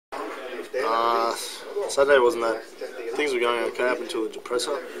Saturday wasn't that. Things were going okay up until the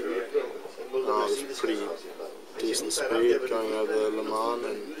depressor. It was pretty decent speed going over the Le Mans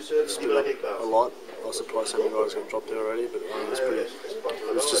and split up a lot. I was surprised how many guys got dropped there already, but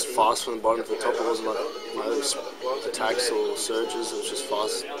it was just fast from the bottom to the top. It wasn't like attacks or surges. It was just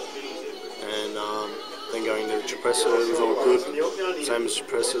fast. And then going to the depressor, it was all good. Same as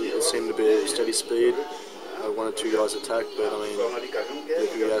depressor, it seemed to be a steady speed. One or two guys attacked, but I mean,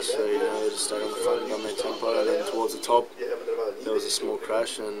 they just stayed on the front and got their tempo. And then towards the top, there was a small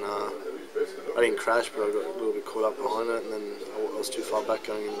crash, and I didn't crash, but I got a little bit caught up behind it, and then I was too far back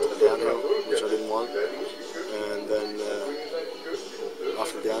going into the downhill, which I didn't want. And then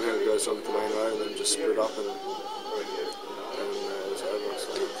after the downhill, it goes onto the main road, and then just split up, and it was over.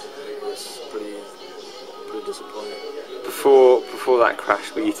 So it was pretty disappointing. Before that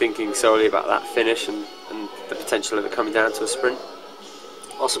crash, were you thinking solely about that finish and the potential of it coming down to a sprint?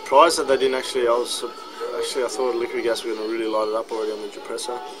 I was surprised that they didn't actually. I thought liquid gas were going to really light it up already on the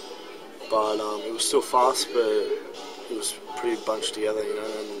depressor, but it was still fast, but it was pretty bunched together, you know,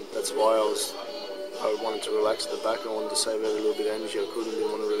 and that's why I wanted to relax at the back. I wanted to save every little bit of energy I could, and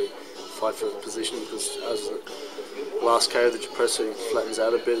didn't want to really fight for the position, because as the last K of the depressor flattens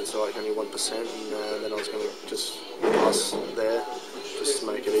out a bit, it's like only 1%, and then I was going to just pass there just to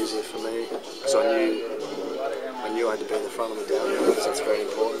make it easier for me, because I knew I had to be in the front of the downhill, because that's very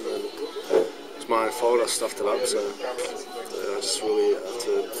important, and it's my own fault. I stuffed it up, so I just really have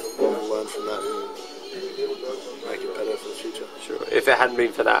to learn from that and make it better for the future. Sure. If it hadn't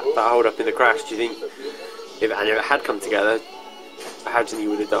been for that hold up in the crash, do you think if it had come together, how do you think you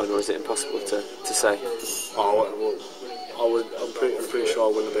would have done, or is it impossible to say? Oh well, I'm pretty sure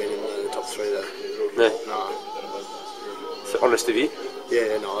I wouldn't have been in the top 3 there. No. So honest of you?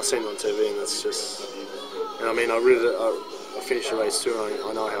 Yeah, no, I've seen it on TV, and that's just. And I mean, I finished the race too, and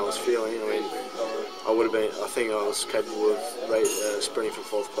I know how I was feeling. I mean, I think I was capable of sprinting for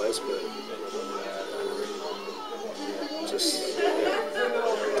 4th place, but I don't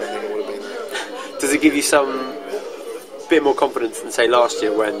think I would have been there. Does it give you some bit more confidence than say last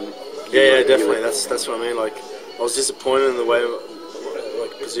year when? Yeah, definitely. That's what I mean. Like, I was disappointed in the way,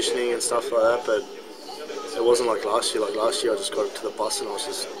 like positioning and stuff like that, but it wasn't like last year. Like last year, I just got to the bus and I was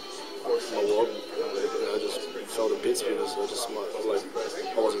just my walk. I just fell to bits because I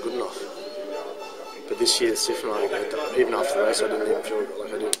wasn't good enough. But this year it's different. Like, even after the race, I didn't even feel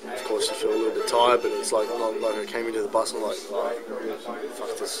like I did. Of course, you feel a little bit tired, but it's like not like I came into the bus and I'm like,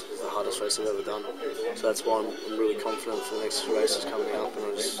 fuck, this is the hardest race I've ever done. So that's why I'm really confident for the next races coming up,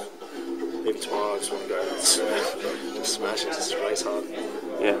 and even tomorrow I just want to go just smash it, just race hard.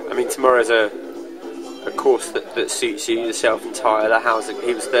 Yeah, I mean tomorrow's a course that suits you yourself entirely.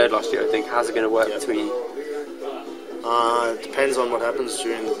 He was 3rd last year, I think. How's it going to work between you? It depends on what happens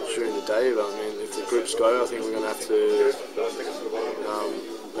during the day, but I mean, if the groups go, I think we're going to have to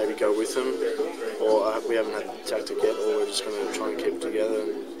maybe go with them, or we haven't had the tactic yet, or we're just going to try and keep it together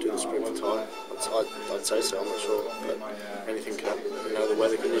and do the sprint for time. I'd say so, I'm not sure, but anything can happen. You know, the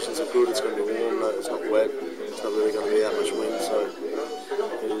weather conditions are good, it's going to be warm, it's not wet, it's not really going to be that much wind, so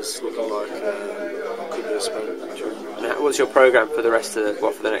it is looking like it could be a sprint. And what's your programme for the rest of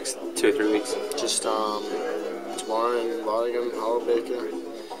for the next 2 or 3 weeks? Just tomorrow in Waregem, Haussler,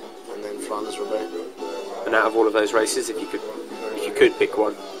 and then Flanders-Roubaix. And out of all of those races, if you could pick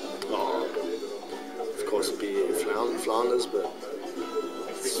one? Of course it'd be Flanders, but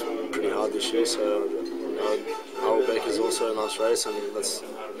it's pretty hard this year, so Haussler is also a nice race, and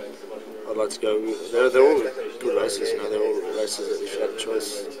I'd like to go. They're all good races, you know. They're all races that if you had a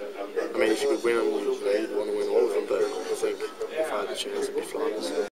choice, I mean, if you could win them, you'd want to win all of them. But I think if I had the chance, it'd be Flanders.